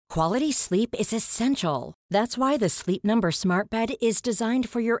Quality sleep is essential. That's why the Sleep Number Smart Bed is designed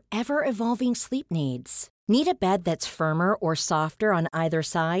for your ever-evolving sleep needs. Need a bed that's firmer or softer on either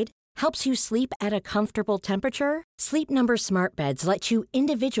side? Helps you sleep at a comfortable temperature? Sleep Number Smart Beds let you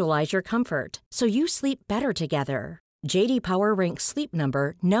individualize your comfort so you sleep better together. JD Power ranks Sleep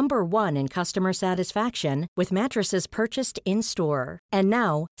Number number 1 in customer satisfaction with mattresses purchased in-store. And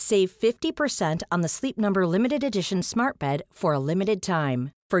now, save 50% on the Sleep Number Limited Edition Smart Bed for a limited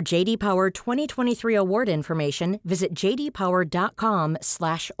time. For JD Power 2023 award information, visit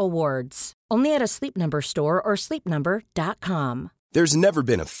jdpower.com/awards. Only at a Sleep Number store or sleepnumber.com. There's never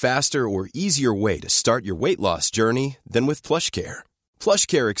been a faster or easier way to start your weight loss journey than with PlushCare.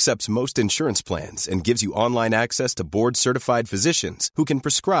 PlushCare accepts most insurance plans and gives you online access to board-certified physicians who can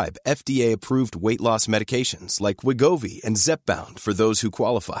prescribe FDA-approved weight loss medications like Wegovy and Zepbound for those who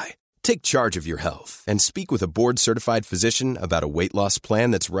qualify. Take charge of your health and speak with a board-certified physician about a weight loss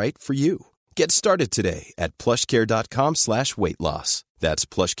plan that's right for you. Get started today at plushcare.com/weight loss. That's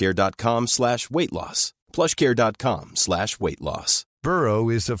plushcare.com/weight loss. plushcare.com/weight loss. Burrow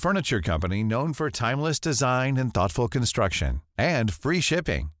is a furniture company known for timeless design and thoughtful construction and free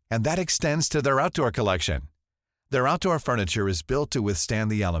shipping, and that extends to their outdoor collection. Their outdoor furniture is built to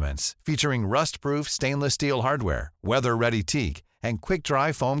withstand the elements, featuring rust-proof stainless steel hardware, weather-ready teak, and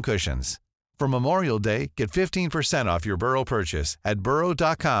quick-dry foam cushions. For Memorial Day, get 15% off your Burrow purchase at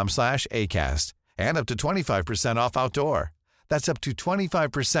burrow.com/acast and up to 25% off outdoor. That's up to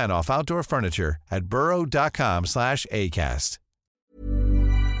 25% off outdoor furniture at burrow.com/acast.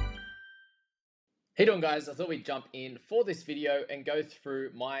 Hey doing guys, I thought we'd jump in for this video and go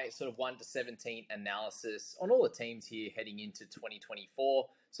through my sort of 1 to 17 analysis on all the teams here heading into 2024.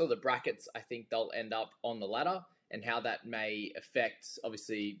 So the brackets, I think they'll end up on the ladder and how that may affect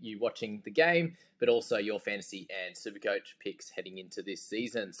obviously you watching the game, but also your fantasy and Supercoach picks heading into this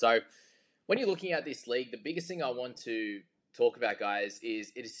season. So when you're looking at this league, the biggest thing I want to talk about, guys,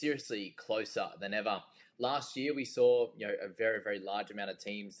 is it is seriously closer than ever. Last year, we saw a very, very large amount of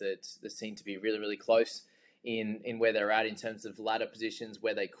teams that seem to be really, really close in where they're at in terms of ladder positions,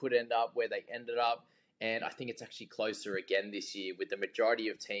 where they could end up, where they ended up. And I think it's actually closer again this year with the majority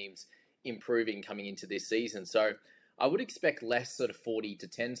of teams improving coming into this season. So I would expect less sort of 40 to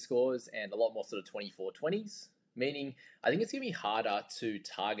 10 scores and a lot more sort of 24-20s, meaning I think it's going to be harder to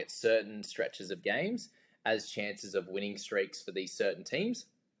target certain stretches of games as chances of winning streaks for these certain teams,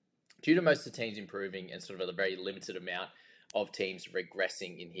 due to most of the teams improving and sort of a very limited amount of teams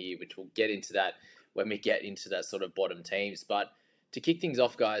regressing in here, which we'll get into that when we get into that sort of bottom teams. But to kick things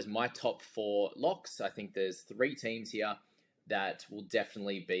off, guys, my top 4 locks, I think there's 3 teams here that will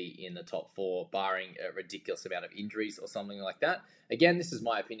definitely be in the top 4, barring a ridiculous amount of injuries or something like that. Again, this is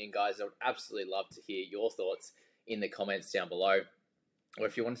my opinion, guys. I would absolutely love to hear your thoughts in the comments down below. Or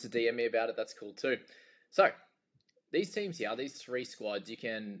if you wanted to DM me about it, that's cool too. So these teams here, these 3 squads, you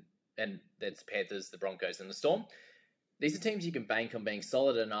can... and that's Panthers, the Broncos, and the Storm. These are teams you can bank on being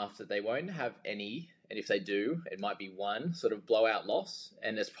solid enough that they won't have any, and if they do, it might be one sort of blowout loss,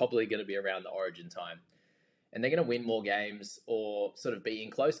 and it's probably going to be around the Origin time. And they're going to win more games or sort of be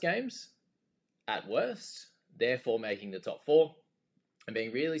in close games at worst, therefore making the top 4 and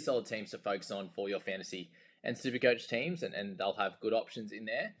being really solid teams to focus on for your fantasy and Supercoach teams, and they'll have good options in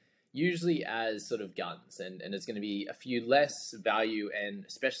there, usually as sort of guns, and it's going to be a few less value, and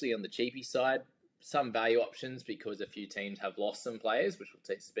especially on the cheapy side, some value options because a few teams have lost some players, which we'll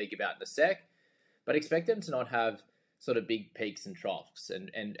speak about in a sec, but expect them to not have sort of big peaks and troughs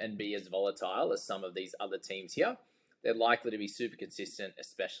and be as volatile as some of these other teams here. They're likely to be super consistent,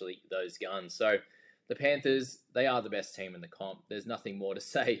 especially those guns. So the Panthers, they are the best team in the comp. There's nothing more to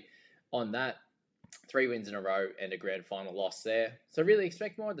say on that. 3 wins in a row and a grand final loss there. So really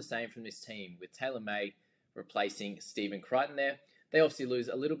expect more of the same from this team, with Taylor May replacing Stephen Crichton there. They obviously lose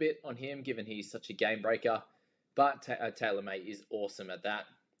a little bit on him, given he's such a game breaker, but Taylor May is awesome at that.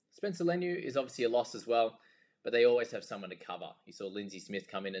 Spencer Leniu is obviously a loss as well, but they always have someone to cover. You saw Lindsay Smith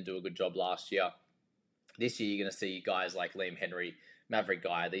come in and do a good job last year. This year, you're going to see guys like Liam Henry, Maverick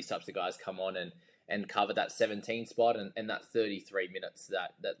Guy, these types of guys come on and cover that 17 spot and that 33 minutes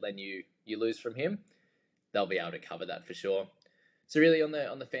that Leniu you lose from him. They'll be able to cover that for sure. So really on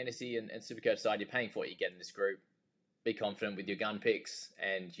the fantasy and Supercoach side, you're paying for what you get in this group. Be confident with your gun picks,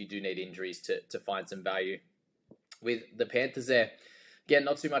 and you do need injuries to find some value. With the Panthers there, again,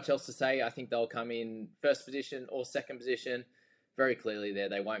 not too much else to say. I think they'll come in first position or second position very clearly there.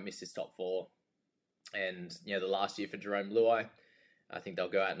 They won't miss this top 4. And, the last year for Jerome Luai, I think they'll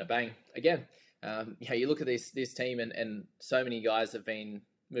go out in a bang. Again, you look at this team and so many guys have been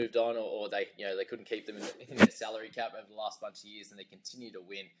moved on, or they couldn't keep them in their salary cap over the last bunch of years, and they continue to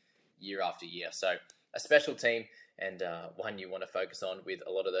win year after year. So a special team, and one you want to focus on with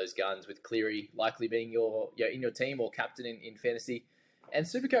a lot of those guns, with Cleary likely being in your team or captain in fantasy, and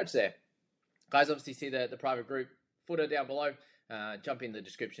Supercoach there. Guys, obviously see the private group footer down below. Jump in the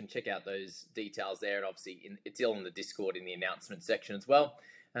description, check out those details there, and obviously it's all in the Discord in the announcement section as well.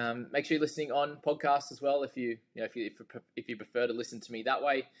 Make sure you're listening on podcasts as well if you prefer to listen to me that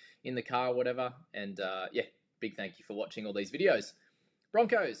way in the car or whatever. And big thank you for watching all these videos.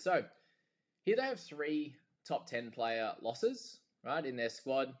 Broncos, so here they have 3 top 10 player losses, right, in their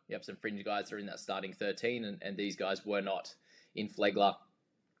squad. You have some fringe guys that are in that starting 13, and these guys were not in Flegler.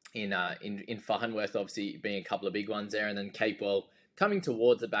 In Farnworth, obviously being a couple of big ones there, and then Capewell coming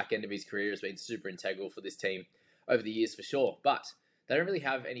towards the back end of his career has been super integral for this team over the years for sure. But they don't really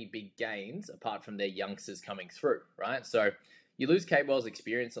have any big gains apart from their youngsters coming through, right? So you lose Capewell's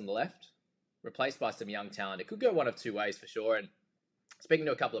experience on the left, replaced by some young talent. It could go one of two ways for sure. And speaking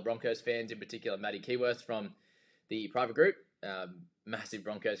to a couple of Broncos fans, in particular Matty Keyworth from the private group, massive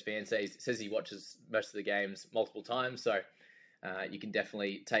Broncos fan, says he watches most of the games multiple times. So you can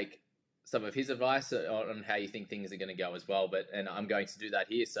definitely take some of his advice on how you think things are going to go as well. And I'm going to do that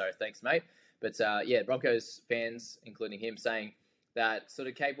here, so thanks, mate. But Broncos fans, including him, saying that sort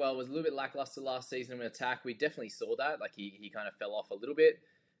of Capewell was a little bit lackluster last season in attack. We definitely saw that. Like he kind of fell off a little bit.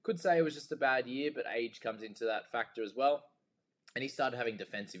 Could say it was just a bad year, but age comes into that factor as well. And he started having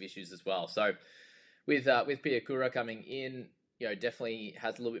defensive issues as well. So with Piakura coming in, definitely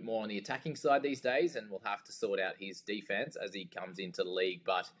has a little bit more on the attacking side these days, and will have to sort out his defense as he comes into the league.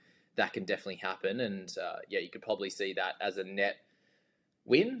 But that can definitely happen, and you could probably see that as a net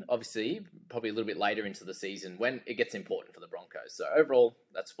win, obviously, probably a little bit later into the season when it gets important for the Broncos. So overall,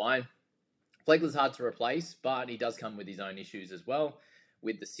 that's fine. Flegler's hard to replace, but he does come with his own issues as well,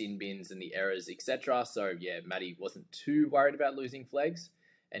 with the sin bins and the errors, etc. So Matty wasn't too worried about losing Flegs,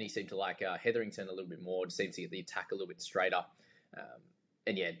 and he seemed to like Hetherington a little bit more. It seems to get the attack a little bit straighter.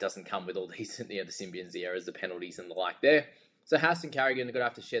 It doesn't come with all these, the sin bins, the errors, the penalties, and the like there. So House and Carrigan are going to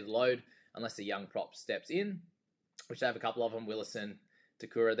have to share the load unless a young prop steps in, which they have a couple of them, Willison,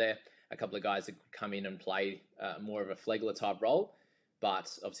 Takura there, a couple of guys that come in and play more of a Flegler type role, but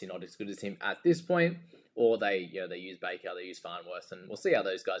obviously not as good as him at this point. Or they use Baker, they use Farnworth, and we'll see how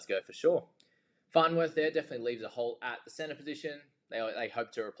those guys go for sure. Farnworth there definitely leaves a hole at the centre position. They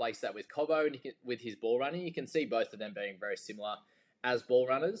hope to replace that with Cobbo and with his ball running. You can see both of them being very similar as ball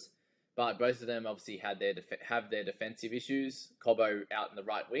runners, but both of them obviously have their defensive issues. Cobbo out in the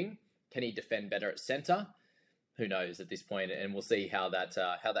right wing. Can he defend better at centre? Who knows at this point, and we'll see how that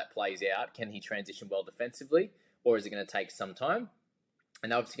plays out. Can he transition well defensively, or is it going to take some time?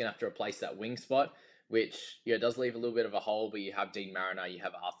 And they're obviously going to have to replace that wing spot, which does leave a little bit of a hole. But you have Dean Mariner, you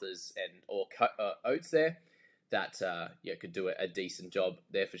have Arthurs or Oates there that could do a decent job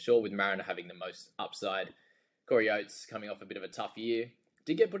there for sure, with Mariner having the most upside. Corey Oates coming off a bit of a tough year.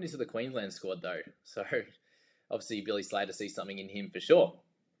 Did get put into the Queensland squad though, so obviously Billy Slater sees something in him for sure.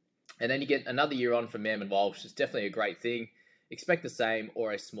 And then you get another year on from Merman Walsh, which is definitely a great thing. Expect the same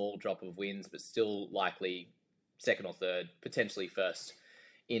or a small drop of wins, but still likely second or third, potentially first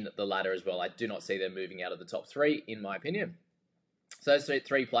in the ladder as well. I do not see them moving out of the top 3, in my opinion. So those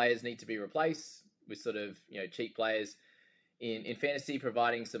 3 players need to be replaced with sort of cheap players in fantasy,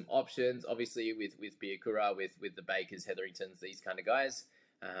 providing some options. Obviously with Piakura, with the Bakers, Hetheringtons, these kind of guys.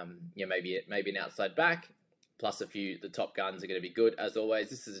 Maybe an outside back. Plus the top guns are going to be good. As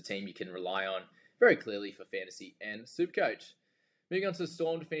always, this is a team you can rely on very clearly for fantasy and Supercoach. Moving on to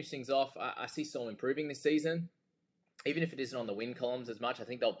Storm to finish things off. I see Storm improving this season. Even if it isn't on the win columns as much, I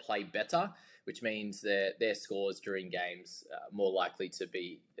think they'll play better, which means their scores during games more likely to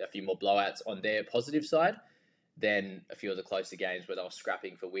be a few more blowouts on their positive side than a few of the closer games where they were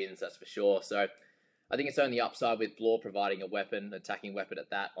scrapping for wins, that's for sure. So I think it's only upside with Blore providing attacking weapon at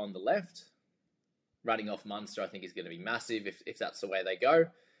that on the left. Running off Munster, I think, is going to be massive if that's the way they go.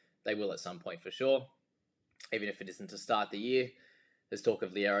 They will at some point for sure, even if it isn't to start the year. There's talk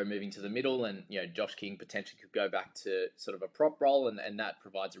of Liero moving to the middle, and Josh King potentially could go back to sort of a prop role, and that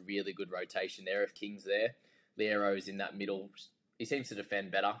provides a really good rotation there if King's there. Liero is in that middle. He seems to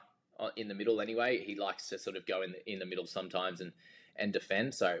defend better in the middle anyway. He likes to sort of go in the middle sometimes and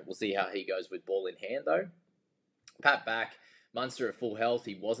defend. So we'll see how he goes with ball in hand though. Pat back. Munster at full health.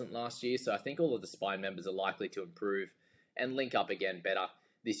 He wasn't last year, so I think all of the spine members are likely to improve and link up again better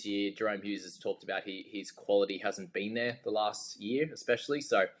this year. Jerome Hughes has talked about his quality hasn't been there the last year, especially.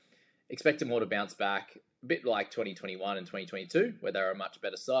 So expect him all to bounce back, a bit like 2021 and 2022, where they were a much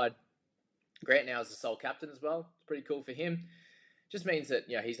better side. Grant now is the sole captain as well. It's pretty cool for him. Just means that,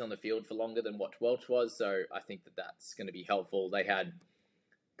 he's on the field for longer than what Welch was. So I think that that's going to be helpful. They had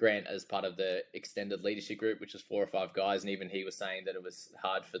Grant as part of the extended leadership group, which was 4 or 5 guys. And even he was saying that it was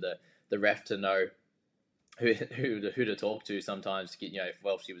hard for the ref to know who to talk to sometimes, if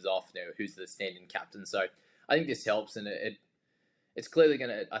Welch was off, who's the stand-in captain. So I think this helps, and it's clearly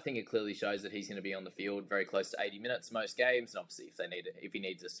I think it clearly shows that he's going to be on the field very close to 80 minutes most games. And obviously if he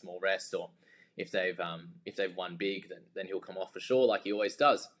needs a small rest, or if they've won big, then he'll come off for sure, like he always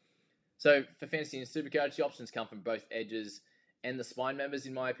does. So for Fantasy and Supercoach, the options come from both edges and the spine members,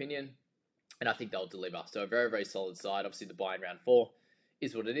 in my opinion, and I think they'll deliver. So a very, very solid side. Obviously the buy in round 4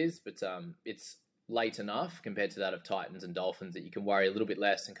 is what it is, but it's late enough compared to that of Titans and Dolphins that you can worry a little bit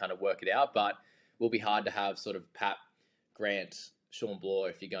less and kind of work it out. But it will be hard to have sort of Pat, Grant, Sean Bloor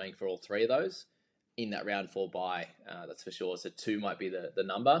if you're going for all 3 of those in that round 4 buy. That's for sure. So 2 might be the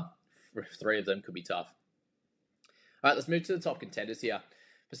number. 3 of them could be tough. All right, let's move to the top contenders here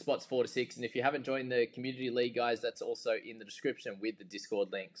for spots 4 to 6. And if you haven't joined the Community League, guys, that's also in the description with the Discord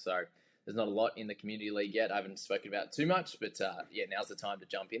link. So there's not a lot in the Community League yet. I haven't spoken about it too much, but now's the time to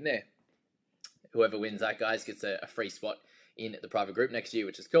jump in there. Whoever wins that, guys, gets a free spot in the private group next year,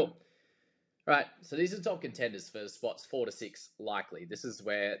 which is cool. All right, so these are the top contenders for spots 4 to 6 likely. This is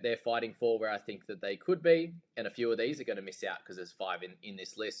where they're fighting for, where I think that they could be, and a few of these are going to miss out because there's 5 in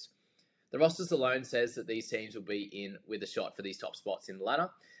this list. The rosters alone says that these teams will be in with a shot for these top spots in the ladder.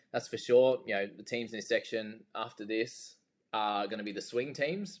 That's for sure. The teams in this section after this are going to be the swing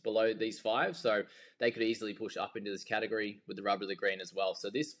teams below these 5, so they could easily push up into this category with the rubber of the green as well. So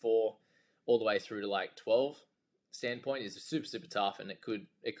this 4 all the way through to like 12 standpoint is super, super tough, and it could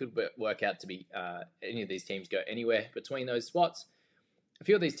work out to be any of these teams go anywhere between those spots. A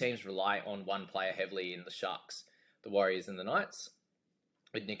few of these teams rely on one player heavily in the Sharks, the Warriors, and the Knights,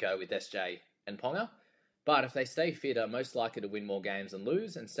 with Nico, with SJ, and Ponga. But if they stay fit, are most likely to win more games than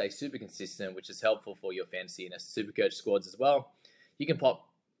lose and stay super consistent, which is helpful for your fantasy and Supercoach squads as well. You can pop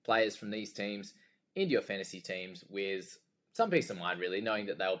players from these teams into your fantasy teams with some peace of mind, really, knowing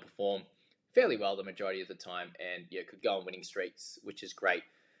that they'll perform fairly well the majority of the time and could go on winning streaks, which is great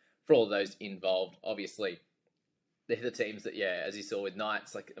for all of those involved. Obviously, they're the teams that, as you saw with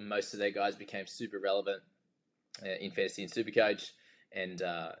Knights, like most of their guys became super relevant in fantasy and Supercoach. And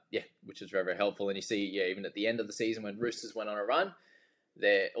which was very, very helpful. And you see, even at the end of the season when Roosters went on a run,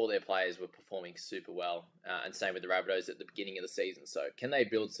 all their players were performing super well. And same with the Rabbitohs at the beginning of the season. So can they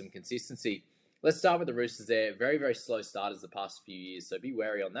build some consistency? Let's start with the Roosters there. Very, very slow starters the past few years. So be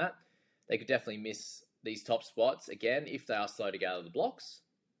wary on that. They could definitely miss these top spots again if they are slow to get out of the blocks.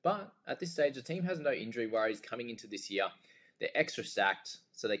 But at this stage, the team has no injury worries coming into this year. They're extra stacked,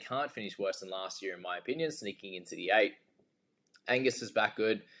 so they can't finish worse than last year, in my opinion, sneaking into the 8. Angus is back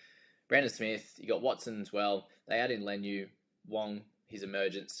good. Brandon Smith, you got Watson as well. They add in Leniu, Wong, his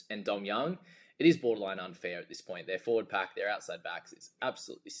emergence, and Dom Young. It is borderline unfair at this point. Their forward pack, their outside backs, is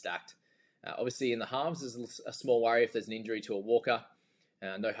absolutely stacked. Obviously, in the halves, there's a small worry if there's an injury to a Walker.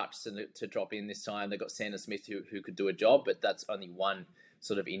 No Hutchison to drop in this time. They've got Sandon Smith who could do a job, but that's only one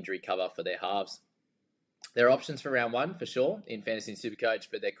sort of injury cover for their halves. There are options for round 1, for sure, in Fantasy and Supercoach,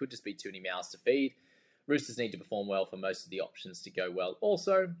 but there could just be too many mouths to feed. Roosters need to perform well for most of the options to go well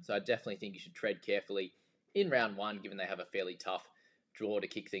also, so I definitely think you should tread carefully in round 1, given they have a fairly tough draw to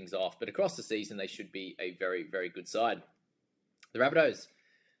kick things off. But across the season, they should be a very, very good side. The Rabbitohs,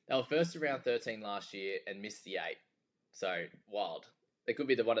 they were first to round 13 last year and missed the 8. So, wild. They could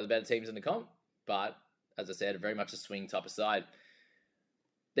be one of the better teams in the comp, but, as I said, very much a swing type of side.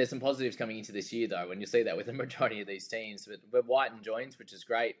 There's some positives coming into this year, though, and you see that with the majority of these teams. But White joins, which is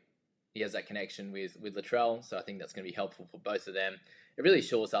great. He has that connection with Latrell, so I think that's going to be helpful for both of them. It really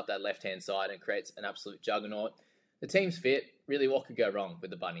shores up that left-hand side and creates an absolute juggernaut. The team's fit. Really, what could go wrong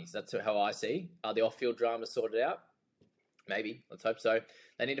with the Bunnies? That's how I see. Are the off-field dramas sorted out? Maybe. Let's hope so.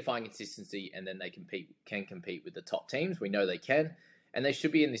 They need to find consistency, and then they can compete with the top teams. We know they can, and they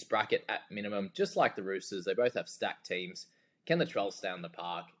should be in this bracket at minimum, just like the Roosters. They both have stacked teams. Can Latrell stay on the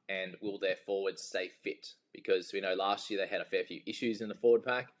park, and will their forwards stay fit? Because we know last year they had a fair few issues in the forward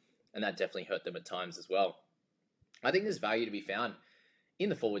pack, and that definitely hurt them at times as well. I think there's value to be found in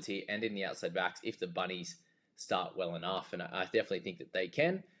the forwards here and in the outside backs if the Bunnies start well enough, and I definitely think that they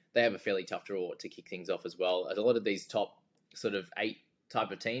can. They have a fairly tough draw to kick things off as well, as a lot of these top sort of 8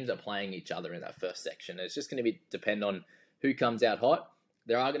 type of teams are playing each other in that first section. It's just going to depend on who comes out hot.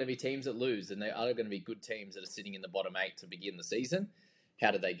 There are going to be teams that lose, and there are going to be good teams that are sitting in the bottom 8 to begin the season.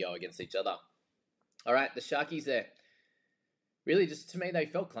 How do they go against each other? All right, the Sharkies there. Really, just to me, they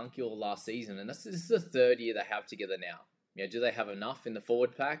felt clunky all last season, and this is the 3rd year they have together now. Do they have enough in the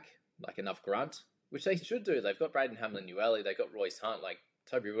forward pack, like enough grunt? which they should do. They've got Braden Hamlin-Uele, they've got Royce Hunt. Like,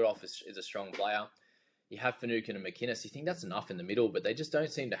 Toby Rudolph is a strong player. You have Finucane and McInnes. You think that's enough in the middle, but they just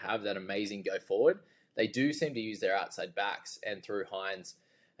don't seem to have that amazing go forward. They do seem to use their outside backs and through Hines,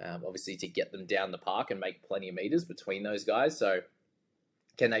 obviously, to get them down the park and make plenty of meters between those guys. So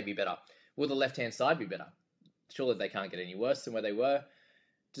can they be better? Will the left-hand side be better? Surely they can't get any worse than where they were.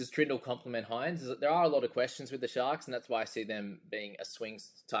 Does Trindle complement Hines? There are a lot of questions with the Sharks, and that's why I see them being a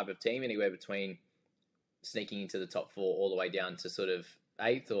swings type of team, anywhere between sneaking into the top 4 all the way down to sort of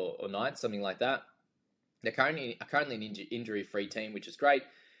 8th or 9th, something like that. They're currently an injury-free team, which is great.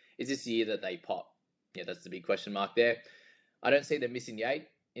 Is this the year that they pop? Yeah, that's the big question mark there. I don't see them missing the 8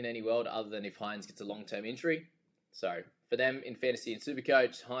 in any world other than if Hines gets a long-term injury. So for them in Fantasy and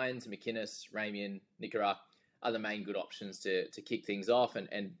Supercoach, Hines, McInnes, Ramian, Nikora are the main good options to kick things off.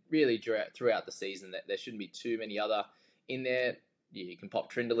 And really throughout the season, there shouldn't be too many other in there. Yeah, you can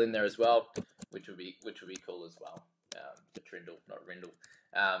pop Trindle in there as well, which would be cool as well. For Trindle, not Rindle.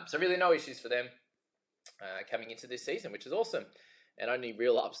 So really no issues for them coming into this season, which is awesome. And only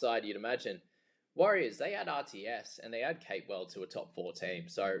real upside you'd imagine. Warriors, they add RTS and they add Capewell to a top 4 team.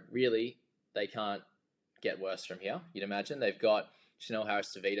 So really, they can't get worse from here, you'd imagine. They've got Chanel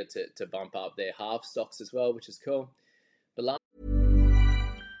Harris-Tavita to bump up their half stocks as well, which is cool. But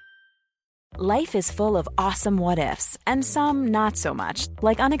Life is full of awesome what-ifs, and some not so much,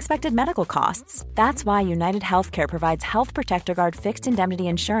 like unexpected medical costs. That's why United Healthcare provides Health Protector Guard fixed indemnity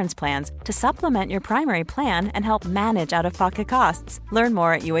insurance plans to supplement your primary plan and help manage out-of-pocket costs. Learn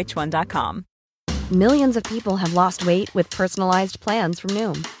more at uh1.com. Millions of people have lost weight with personalized plans from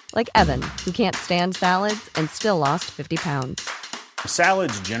Noom. Like Evan, who can't stand salads and still lost 50 pounds.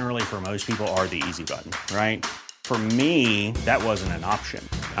 Salads generally for most people are the easy button, right? For me, that wasn't an option.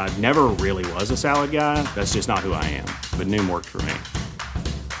 I never really was a salad guy. That's just not who I am. But Noom worked for me.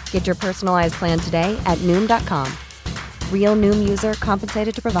 Get your personalized plan today at Noom.com. Real Noom user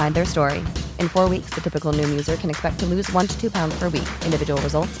compensated to provide their story. In 4 weeks, the typical Noom user can expect to lose 1 to 2 pounds per week. Individual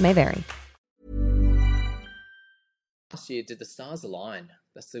results may vary. Last year, did the stars align?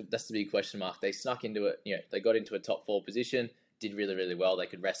 That's the big question mark. They snuck into it. You know, they got into a top 4 position, did really, really well. They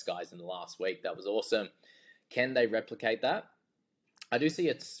could rest guys in the last week. That was awesome. Can they replicate that? I do see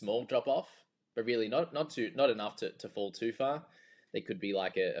a small drop off, but really not enough to fall too far. They could be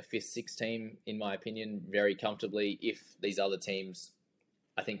like a 5th, 6th team, in my opinion, very comfortably. If these other teams,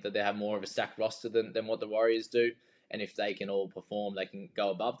 I think that they have more of a stacked roster than what the Warriors do. And if they can all perform, they can go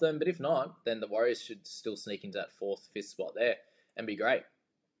above them. But if not, then the Warriors should still sneak into that 4th, 5th spot there and be great.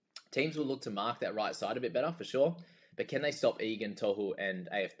 Teams will look to mark that right side a bit better, for sure. But can they stop Egan, Tohu, and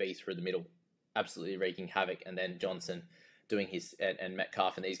AFB through the middle? Absolutely wreaking havoc. And then Johnson doing his, and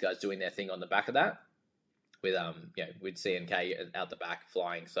Metcalf and these guys doing their thing on the back of that with CNK out the back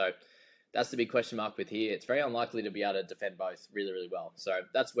flying. So that's the big question mark with here. It's very unlikely to be able to defend both really, really well. So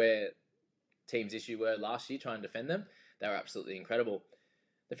that's where teams' issue were last year, trying to defend them. They were absolutely incredible.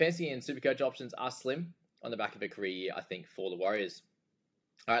 The fantasy and Supercoach options are slim on the back of a career year, I think, for the Warriors.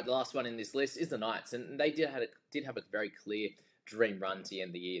 All right, the last one in this list is the Knights, and they did have a very clear dream run to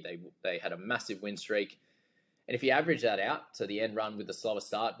end the year. They had a massive win streak, and if you average that out, so the end run with the slower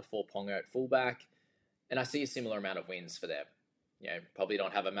start before Ponga at fullback, and I see a similar amount of wins for them. You know, probably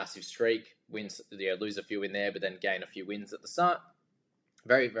don't have a massive streak, lose a few in there, but then gain a few wins at the start.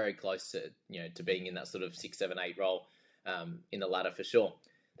 Very, very close to being in that sort of 6, 7, 8 role in the ladder for sure.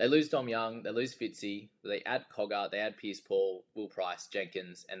 They lose Dom Young, they lose Fitzy, they add Cogger, they add Pierce Paul, Will Price,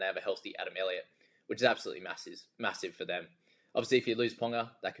 Jenkins, and they have a healthy Adam Elliott, which is absolutely massive for them. Obviously, if you lose Ponga,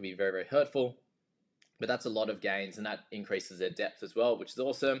 that can be very, very hurtful, but that's a lot of gains, and that increases their depth as well, which is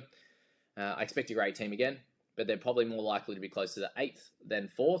awesome. I expect a great team again, but they're probably more likely to be closer to 8th than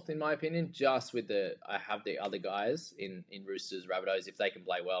 4th, in my opinion, just with I have the other guys in Roosters, Rabbitohs. If they can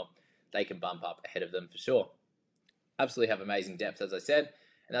play well, they can bump up ahead of them for sure. Absolutely have amazing depth, as I said,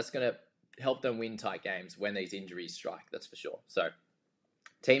 and that's going to help them win tight games when these injuries strike, that's for sure. So,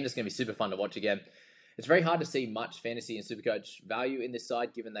 team that's going to be super fun to watch again. It's very hard to see much fantasy and Supercoach value in this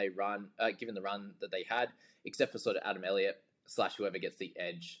side, given the run that they had, except for sort of Adam Elliott / whoever gets the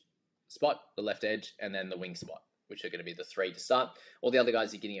edge spot, the left edge, and then the wing spot, which are going to be the 3 to start. All the other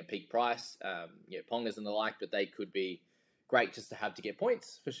guys are getting at peak price, Pongas and the like, but they could be great just to have to get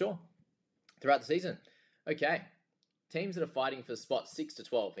points, for sure, throughout the season. Okay, teams that are fighting for spots 6 to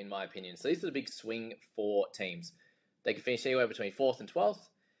 12, in my opinion. So these are the big swing 4 teams. They could finish anywhere between 4th and 12th,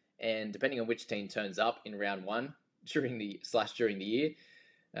 and depending on which team turns up in round 1 during the year,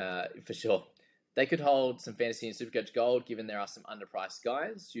 for sure. They could hold some fantasy and Supercoach gold, given there are some underpriced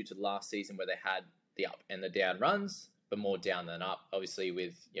guys due to last season where they had the up and the down runs. but more down than up. Obviously,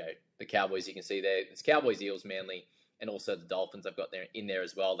 with the Cowboys, you can see there it's Cowboys, Eels, Manly, and also the Dolphins. I've got there in there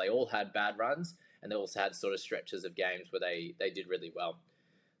as well. They all had bad runs, and they also had sort of stretches of games where they did really well.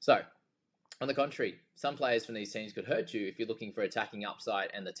 So, on the contrary, some players from these teams could hurt you if you're looking for attacking upside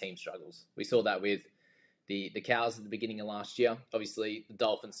and the team struggles. We saw that with the Cows at the beginning of last year. Obviously, the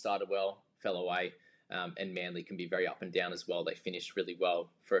Dolphins started well, fell away, and Manly can be very up and down as well. They finished really well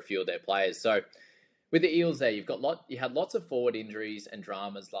for a few of their players. So, with the Eels there, you had lots of forward injuries and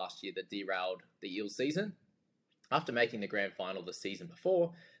dramas last year that derailed the Eels season. After making the grand final the season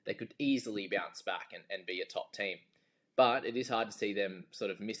before, they could easily bounce back and be a top team. But it is hard to see them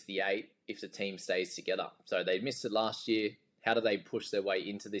sort of miss the 8 if the team stays together. So they missed it last year. How do they push their way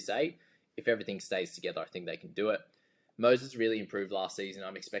into this 8? If everything stays together, I think they can do it. Moses really improved last season.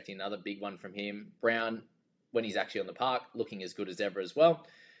 I'm expecting another big one from him. Brown, when he's actually on the park, looking as good as ever as well.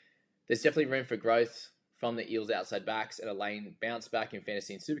 There's definitely room for growth from the Eels outside backs and a lane bounce back in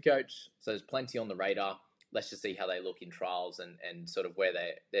Fantasy and Supercoach. So there's plenty on the radar. Let's just see how they look in trials and sort of where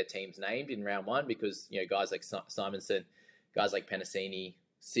their team's named in round 1, because guys like Simonson, guys like Penasini,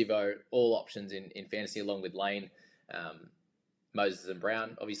 Sivo, all options in fantasy along with Lane, Moses and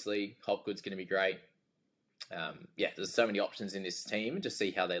Brown. Obviously, Hopgood's going to be great. There's so many options in this team. Just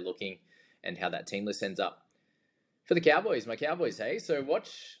see how they're looking and how that team list ends up. For the Cowboys, my Cowboys, hey? So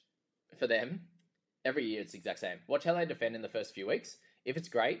watch for them. Every year it's the exact same. Watch how they defend in the first few weeks. If it's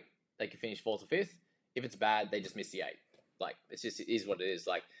great, they can finish 4th or 5th. If it's bad, they just miss the 8. Like, it is what it is.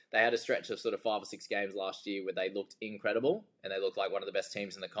 Like, they had a stretch of sort of 5 or 6 games last year where they looked incredible and they looked like one of the best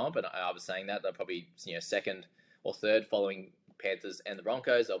teams in the comp. And I was saying that they're probably 2nd or 3rd following Panthers and the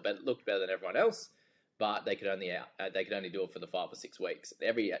Broncos. They looked better than everyone else, but they could only do it for the 5 or 6 weeks.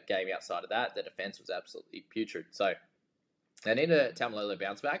 Every game outside of that, the defense was absolutely putrid. So they need a Tamalolo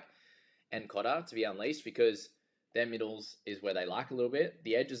bounce back and Cotter to be unleashed, because their middles is where they lack a little bit.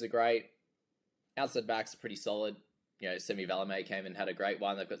 The edges are great. Outside backs are pretty solid. Semi Valame came and had a great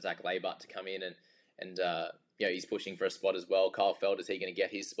one. They've got Zach Laybut to come in and he's pushing for a spot as well. Kyle Feld, is he going to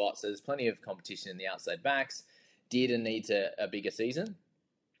get his spot? So there's plenty of competition in the outside backs. Dearden needs a bigger season,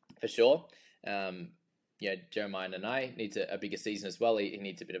 for sure. Jeremiah Nanai needs a bigger season as well. He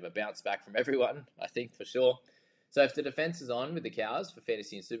needs a bit of a bounce back from everyone, I think, for sure. So if the defense is on with the Cows for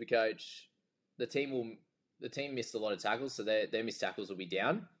Fantasy and Supercoach, the team missed a lot of tackles, so their missed tackles will be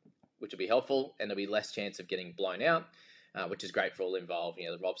down, which will be helpful, and there'll be less chance of getting blown out, which is great for all involved.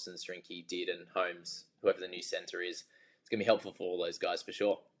 The Robson, Strinky, Dearden, Holmes, whoever the new centre is. It's going to be helpful for all those guys for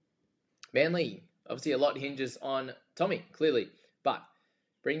sure. Manly, obviously a lot hinges on Tommy, clearly, but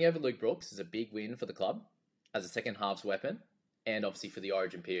bringing over Luke Brooks is a big win for the club as a second halves weapon, and obviously for the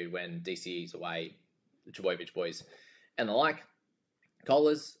origin period when DCE's away, the Trbojevic boys, and the like.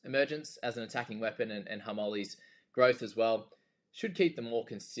 Kohler's emergence as an attacking weapon and Hamoli's growth as well should keep them more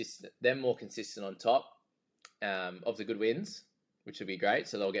consistent on top of the good wins, which would be great.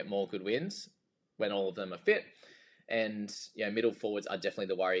 So they'll get more good wins when all of them are fit. And middle forwards are definitely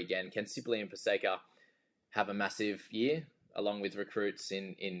the worry again. Can Sipley and Paseka have a massive year, along with recruits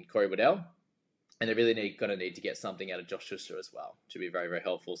in Corey Waddell? And they're really going to need to get something out of Josh Schuster as well, which would be very, very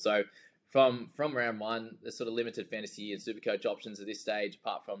helpful. So from round 1, there's sort of limited fantasy and Supercoach options at this stage,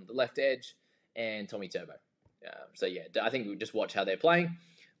 apart from the left edge and Tommy Turbo. I think we'll just watch how they're playing.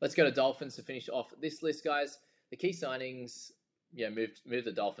 Let's go to Dolphins to finish off this list, guys. The key signings, move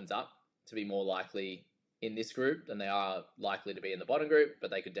the Dolphins up to be more likely in this group than they are likely to be in the bottom group,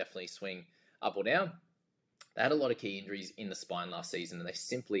 but they could definitely swing up or down. They had a lot of key injuries in the spine last season, and they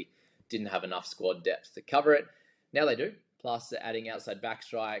simply didn't have enough squad depth to cover it. Now they do. Plus, they're adding outside back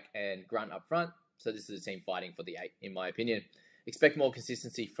strike and grunt up front. So this is a team fighting for the 8, in my opinion. Expect more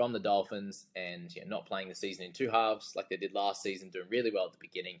consistency from the Dolphins and not playing the season in 2 halves like they did last season, doing really well at the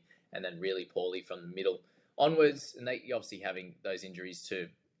beginning and then really poorly from the middle onwards. And they obviously having those injuries to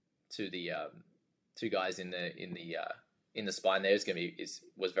the 2 guys in the spine there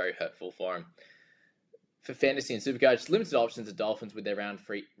was very hurtful for him. For Fantasy and Supercoach, limited options of Dolphins with their round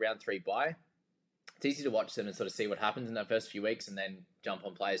 3 bye. It's easy to watch them and sort of see what happens in that first few weeks and then jump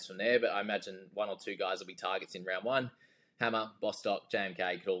on players from there. But I imagine 1 or 2 guys will be targets in round 1. Hammer, Bostock,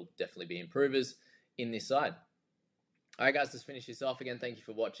 JMK could all definitely be improvers in this side. All right, guys, let's finish this off. Again, thank you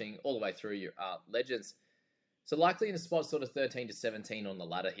for watching all the way through your legends. So likely in a spot sort of 13 to 17 on the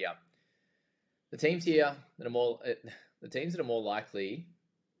ladder here. The teams here that are more likely,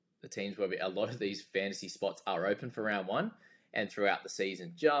 the teams where a lot of these fantasy spots are open for round 1 and throughout the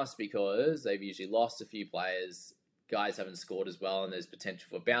season, just because they've usually lost a few players, guys haven't scored as well, and there's potential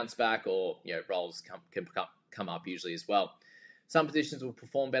for bounce back or roles can come up usually as well. Some positions will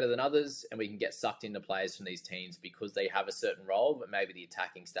perform better than others, and we can get sucked into players from these teams because they have a certain role, but maybe the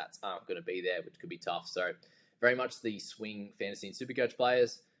attacking stats aren't going to be there, which could be tough. So very much the swing fantasy and Supercoach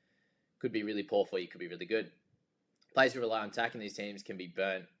players could be really poor for you, could be really good. Players who rely on attacking these teams can be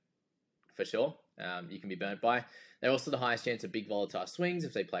burnt for sure. You can be burnt by. They're also the highest chance of big volatile swings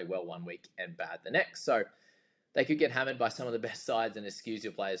if they play well one week and bad the next. So they could get hammered by some of the best sides, and it skews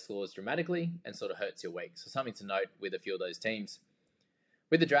your players' scores dramatically and sort of hurts your week. So something to note with a few of those teams.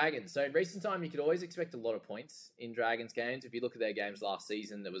 With the Dragons, so in recent time, you could always expect a lot of points in Dragons games. If you look at their games last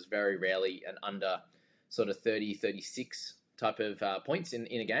season, there was very rarely an under sort of 30, 36 type of points in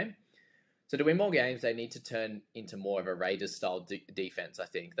a game. So to win more games, they need to turn into more of a Raiders-style defense, I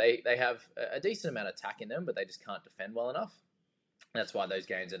think. They have a decent amount of attack in them, but they just can't defend well enough. That's why those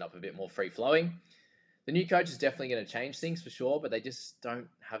games end up a bit more free-flowing. The new coach is definitely going to change things for sure, but they just don't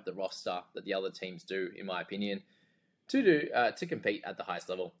have the roster that the other teams do, in my opinion, to compete at the highest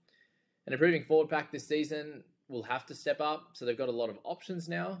level. An improving forward pack this season will have to step up, so they've got a lot of options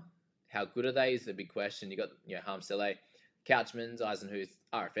now. How good are they is the big question. You've got Harmsele, Couchmans, Eisenhuth,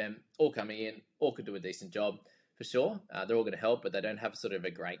 RFM, all coming in, all could do a decent job for sure. They're all going to help, but they don't have sort of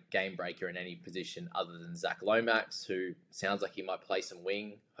a great game breaker in any position other than Zach Lomax, who sounds like he might play some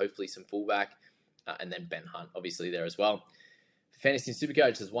wing, hopefully some fullback, and then Ben Hunt, obviously, there as well. For Fantasy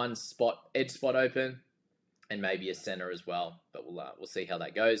Supercoach, there's one edge spot open, and maybe a center as well, but we'll see how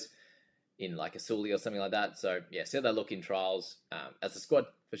that goes in like a Sully or something like that. So yeah, see how they look in trials as a squad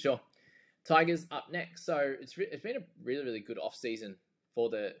for sure. Tigers up next. So it's been a really, really good off season for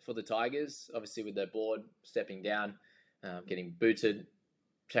the Tigers. Obviously with their board stepping down, getting booted,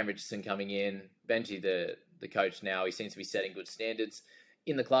 Shane Richardson coming in, Benji the coach now. He seems to be setting good standards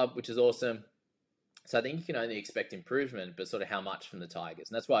in the club, which is awesome. So I think you can only expect improvement, but sort of how much from the Tigers,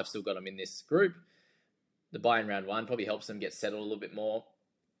 and that's why I've still got them in this group. The buy in round one probably helps them get settled a little bit more.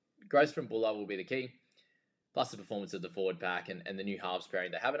 Growth from Buller will be the key. Plus the performance of the forward pack and the new halves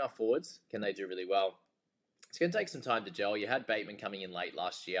pairing. They have enough forwards. Can they do really well? It's going to take some time to gel. You had Bateman coming in late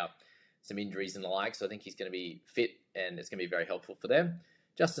last year, some injuries and the like, so I think he's going to be fit and it's going to be very helpful for them.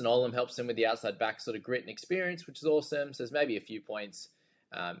 Justin Olam helps them with the outside back sort of grit and experience, which is awesome. So there's maybe a few points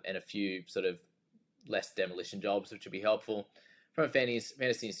and a few sort of less demolition jobs, which would be helpful. From a fantasy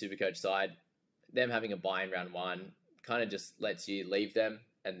and Supercoach side, them having a buy in round one kind of just lets you leave them,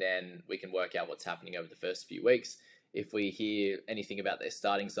 and then we can work out what's happening over the first few weeks. If we hear anything about their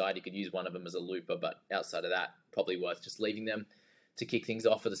starting side, you could use one of them as a looper, but outside of that, probably worth just leaving them to kick things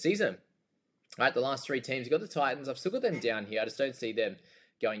off for the season. All right, the last three teams, you've got the Titans. I've still got them down here. I just don't see them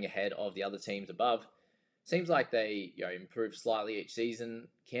going ahead of the other teams above. Seems like they improve slightly each season.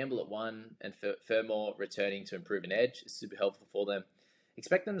 Campbell at 1 and Fermor returning to improve an edge is super helpful for them.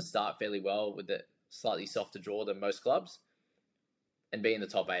 Expect them to start fairly well with a slightly softer draw than most clubs and be in the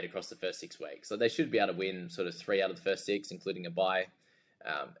top 8 across the first 6 weeks. So they should be able to win sort of 3 out of the first 6, including a bye,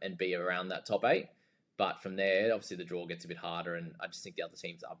 and be around that top 8. But from there, obviously the draw gets a bit harder, and I just think the other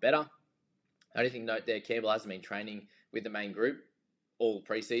teams are better. Only thing to note there, Campbell hasn't been training with the main group all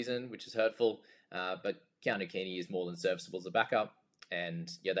preseason, which is hurtful. But Keanu Keeney is more than serviceable as a backup.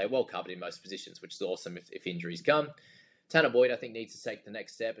 And yeah, they're well covered in most positions, which is awesome if injuries come. Tanner Boyd, I think, needs to take the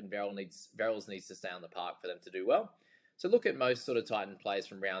next step, and Verrills needs to stay on the park for them to do well. So look at most sort of Titan players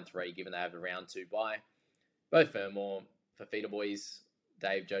from round 3, given they have a round 2 bye. Bo Fermor, Fafita Boys,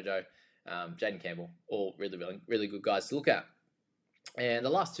 Dave, Jojo, Jaden Campbell, all really, really, really good guys to look at. And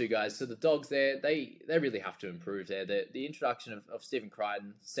the last 2 guys, so the Dogs there, they really have to improve there. The introduction of Stephen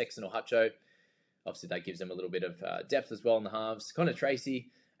Crichton, Sexton or Hutcho, obviously that gives them a little bit of depth as well in the halves. Connor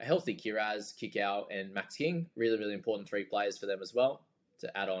Tracy, a healthy Kiraz, Kikau, and Max King, really, really important 3 players for them as well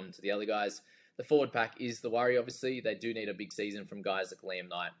to add on to the other guys. The forward pack is the worry, obviously. They do need a big season from guys like Liam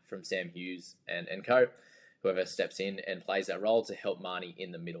Knight, from Sam Hughes and co. Whoever steps in and plays that role to help Marnie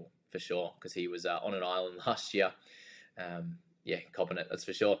in the middle, for sure, because he was on an island last year. Copping it, that's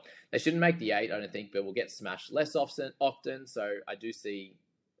for sure. They shouldn't make the 8, I don't think, but we'll get smashed less often. So I do see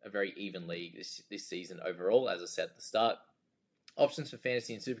a very even league this season overall, as I said at the start. Options for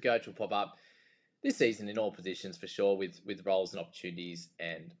Fantasy and Supercoach will pop up this season in all positions for sure, with roles and opportunities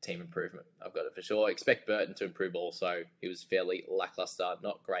and team improvement. I've got it for sure. Expect Burton to improve also. He was fairly lackluster,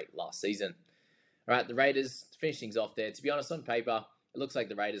 not great last season. All right, the Raiders, to finish things off there. To be honest, on paper, it looks like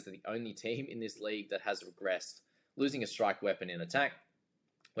the Raiders are the only team in this league that has regressed, losing a strike weapon in attack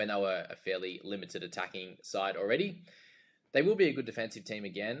when they were a fairly limited attacking side already. They will be a good defensive team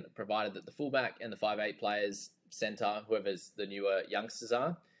again, provided that the fullback and the 5'8 players, centre, whoever's the newer youngsters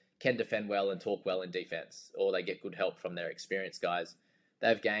are, can defend well and talk well in defense, or they get good help from their experienced guys. They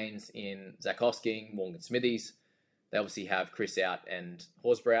have gains in Zach Hosking, Morgan Smithies, They obviously have Chris out and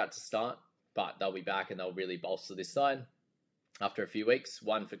Horsburgh out to start, but they'll be back and they'll really bolster this side after a few weeks.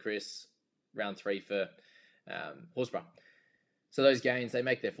 1 for Chris, round 3 for Horsburgh. So those gains, they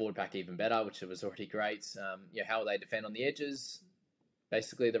make their forward pack even better, which was already great. How will they defend on the edges?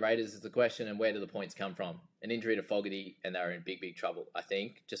 Basically, the Raiders is the question, and where do the points come from? An injury to Fogarty, and they're in big, big trouble, I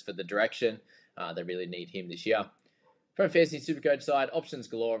think, just for the direction. They really need him this year. From a Fantasy Supercoach side, options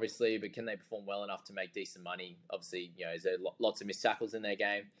galore, obviously, but can they perform well enough to make decent money? Obviously, is there lots of missed tackles in their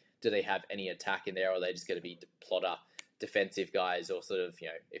game? Do they have any attack in there, or are they just going to be plotter defensive guys, or sort of,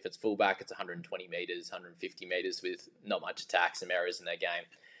 if it's fullback, it's 120 meters, 150 meters with not much attack, some errors in their game.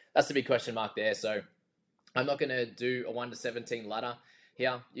 That's the big question mark there. So I'm not going to do a 1 to 17 ladder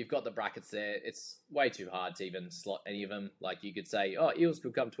here. You've got the brackets there. It's way too hard to even slot any of them. Like you could say, Eels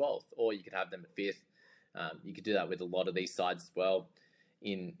could come 12th, or you could have them at 5th. You could do that with a lot of these sides as well.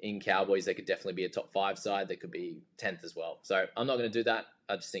 In Cowboys, they could definitely be a top 5 side. They could be 10th as well. So I'm not going to do that.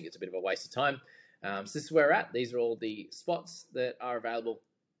 I just think it's a bit of a waste of time. So this is where we're at. These are all the spots that are available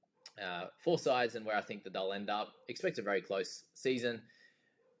for sides and where I think that they'll end up. Expect a very close season,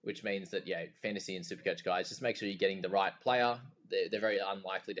 which means that, fantasy and Supercoach guys, just make sure you're getting the right player. They're very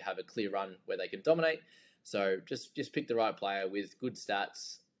unlikely to have a clear run where they can dominate. So just pick the right player with good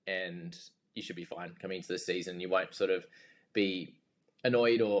stats and you should be fine coming into the season. You won't sort of be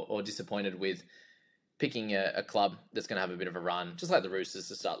annoyed or disappointed with picking a club that's going to have a bit of a run, just like the Roosters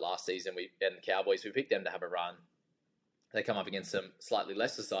to start last season. And the Cowboys, we picked them to have a run. They come up against some slightly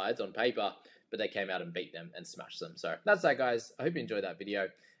lesser sides on paper, but they came out and beat them and smashed them. So that's that, guys. I hope you enjoyed that video,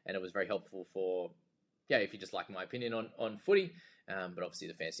 and it was very helpful for, if you just like my opinion on footy, but obviously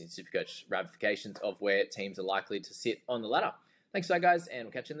the fantasy and Supercoach ramifications of where teams are likely to sit on the ladder. Thanks for that, guys, and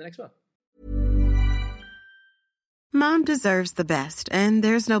we'll catch you in the next one. Mom deserves the best, and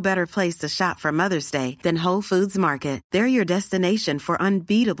there's no better place to shop for Mother's Day than Whole Foods Market. They're your destination for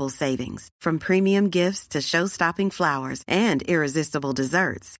unbeatable savings, from premium gifts to show-stopping flowers and irresistible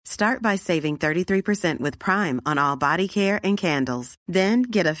desserts. Start by saving 33% with Prime on all body care and candles. Then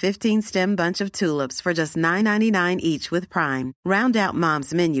get a 15-stem bunch of tulips for just $9.99 each with Prime. Round out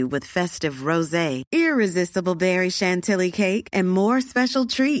Mom's menu with festive rosé, irresistible berry chantilly cake, and more special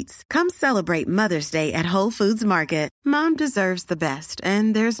treats. Come celebrate Mother's Day at Whole Foods Market. Mom deserves the best,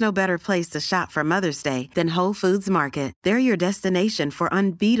 and there's no better place to shop for Mother's Day than Whole Foods Market. They're your destination for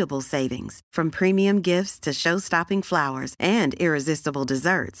unbeatable savings, from premium gifts to show-stopping flowers and irresistible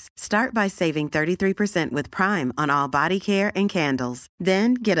desserts. Start by saving 33% with Prime on all body care and candles.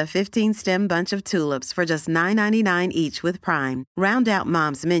 Then get a 15-stem bunch of tulips for just $9.99 each with Prime. Round out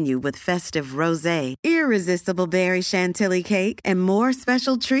Mom's menu with festive rosé, irresistible berry chantilly cake, and more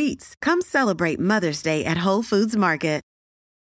special treats. Come celebrate Mother's Day at Whole Foods Market.